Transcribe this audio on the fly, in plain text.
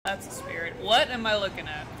That's a spirit. What am I looking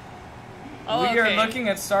at? Oh, we are looking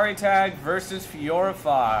at SorryTag versus Fiora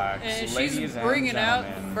Fox. And she's bringing out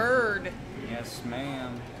the bird. Yes,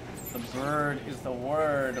 ma'am. The bird is the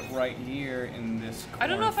word right here in this I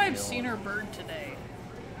don't know if I've seen her bird today.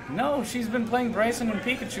 No, she's been playing Braixen and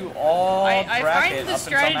Pikachu all I bracket find the up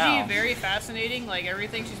strategy until now. very fascinating. Like,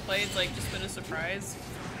 everything she's played has like, just been a surprise.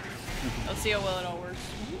 Let's see how well it all works.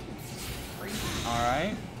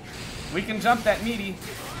 Alright. We can jump that meaty.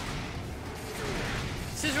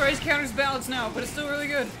 Decidueye's counter's balanced now, but it's still really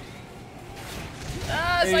good.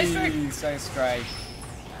 Ah, side strike! Hey, side strike.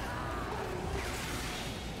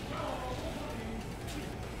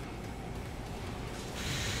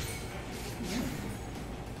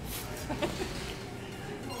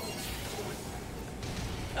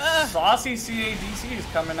 Saucy CADC is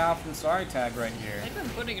coming out from SorryTag right here. They've been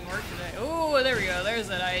putting in work today. Oh, there we go. There's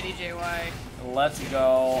that IDJY. Let's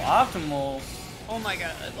go. Optimals. Oh my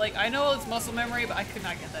god. Like, I know it's muscle memory, but I could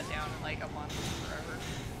not get that down in like a month forever.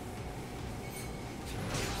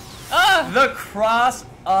 Ah! The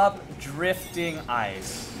cross-up drifting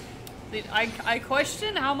ice. I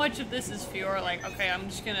question how much of this is Fiora. Like, okay, I'm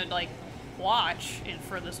just gonna, like, watch it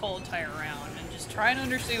for this whole entire round and just try and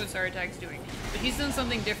understand what SorryTag's doing. But he's done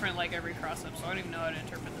something different like every cross-up, so I don't even know how to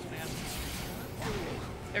interpret this man.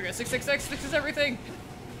 There we go, 666 fixes everything!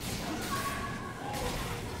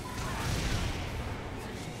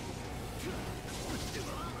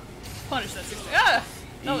 Punish that 6. Ah!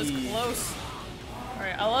 That was close.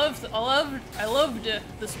 Alright, I loved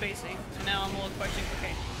the spacing, and now I'm a little questioning.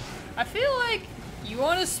 Okay, I feel like you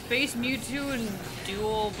want to space Mewtwo in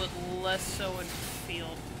duel, but less so in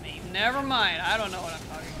field. Maybe. Never mind. I don't know what I'm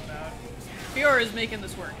talking about. Fiora is making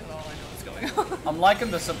this work. Is all I know what's going on. I'm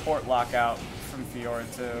liking the support lockout from Fiora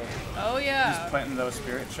too. Oh yeah. Just putting those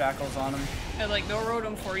spirit shackles on him. And like, no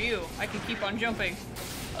rotom for you. I can keep on jumping.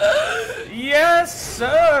 Yes,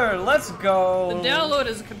 sir. Let's go. The download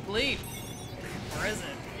is complete. Or is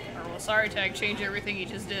it? Or will SorryTag change everything he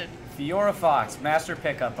just did? Fiora Fox, master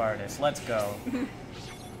pickup artist. Let's go.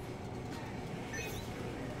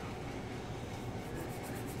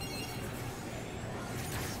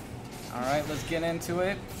 Alright, let's get into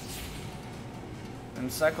it.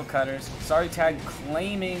 And cycle cutters. SorryTag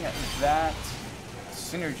claiming that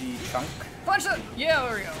synergy chunk. Punch that! Yeah,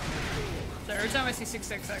 there we go. So every time I see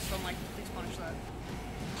 6XX, I'm like, please punish that.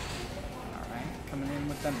 Alright, coming in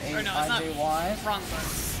with them 8 or no, IJYs. Wrong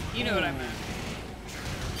button. You know what I meant.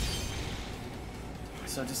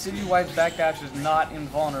 So Decidueye's backdash is not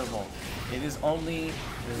invulnerable. It is only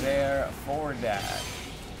their forward dash.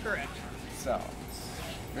 Correct. So,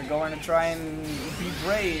 if you're going to try and be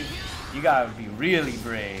brave, you gotta be really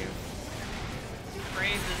brave.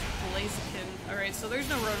 Brave is Blaziken. Alright, so there's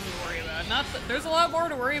no rotom to worry about. Not that, there's a lot more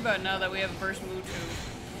to worry about now that we have Burst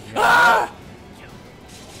Mewtwo. Yeah. Ah!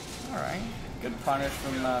 Alright, good punish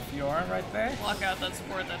from Fiora right there. Block out that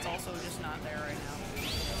support that's also just not there right now.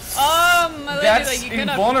 That's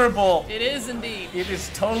invulnerable. It is indeed. It is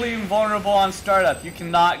totally invulnerable on startup. You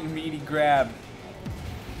cannot meaty grab.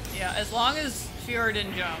 Yeah, as long as Fiora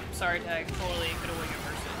didn't jump, SorryTag totally could have won your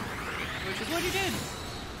first hit, which is what he did.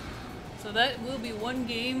 So that will be one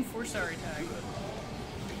game for SorryTag.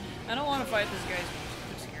 I don't want to fight this guy's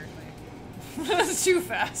Mewtwo, it scares me. It's too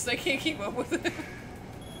fast. I can't keep up with it.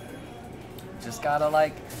 Just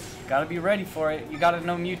gotta be ready for it. You gotta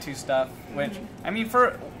know Mewtwo stuff. Which, I mean,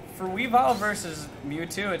 for Weavile versus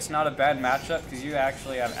Mewtwo, it's not a bad matchup because you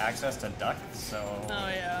actually have access to Duck. So. Oh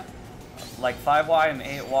yeah. Like 5Y and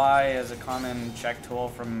 8Y is a common check tool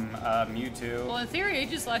from Mewtwo. Well, in theory,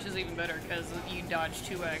 Aegislash is even better because you dodge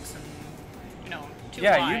 2x and, you know, 2Y.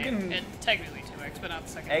 Yeah, you can. And technically 2x, but not the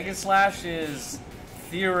second. Aegislash is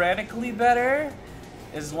theoretically better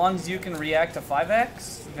as long as you can react to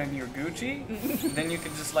 5x. Then you're Gucci. Then you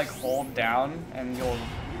can just like hold down and you'll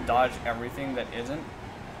dodge everything that isn't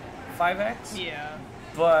 5x. Yeah.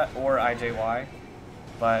 Or IJY.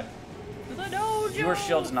 But your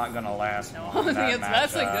shield's not gonna last. No, long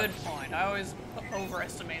that's a good point. I always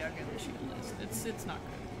overestimate how good the shield is. It's not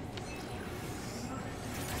good.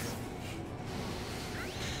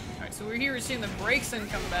 Alright, so we're here seeing the Braixen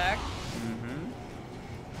come back.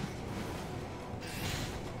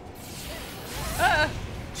 Ah!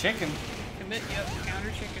 Chicken. Commit, yep,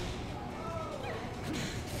 counter chicken.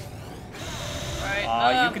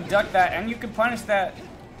 Right. You can duck that and you can punish that.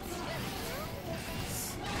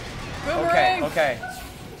 Boomerang. Okay.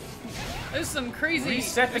 There's some crazy.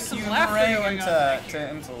 Reset the boomerang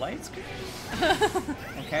into light screen.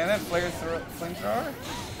 Okay, then flamethrower.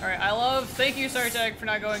 All right, thank you, SorryTag, for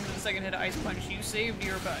not going to the second hit of Ice Punch. You saved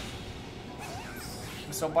your butt.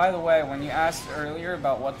 So by the way, when you asked earlier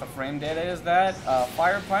about what the frame data is, that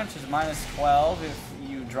Fire Punch is -12 if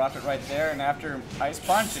you drop it right there, and after Ice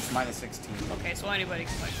Punch, it's -16. Okay, so anybody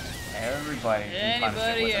can punch it. Everybody can punch it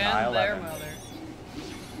Anybody with an and their I-11. mother.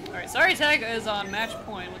 Alright, SorryTag is on match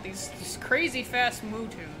point with these crazy fast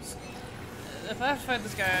Mewtwo's. If I have to fight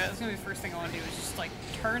this guy, that's gonna be the first thing I want to do is just like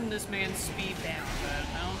turn this man's speed down, but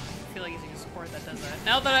I don't feel like using a support that does that.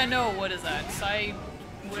 Now that I know, what is that?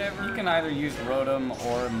 Whatever. You can either use Rotom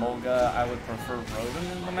or Mulga. I would prefer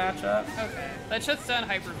Rotom in the matchup. Okay. That shuts down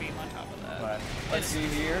Hyper Beam on top of that. But let's see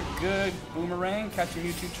here. Good Boomerang. Catch your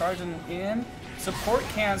Mewtwo charging in. Support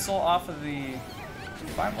cancel off of the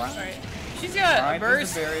 5 line. Alright. She's got a Alright, there's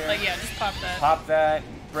burst. the barrier. Like, yeah, just pop that. Pop that.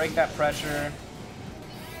 Break that pressure.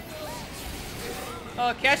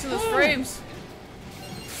 Oh, catching those Woo. frames.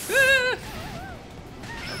 We're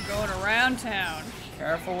going around town.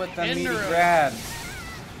 Careful with the In meaty the road. grabs.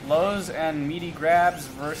 Lows and meaty grabs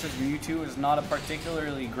versus Mewtwo is not a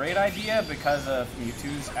particularly great idea because of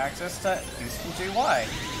Mewtwo's access to instant JY.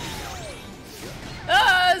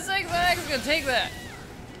 Ah, Zigzag is gonna take that.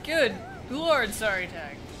 Good Lord,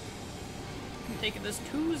 SorryTag. I'm taking this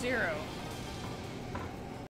 2-0.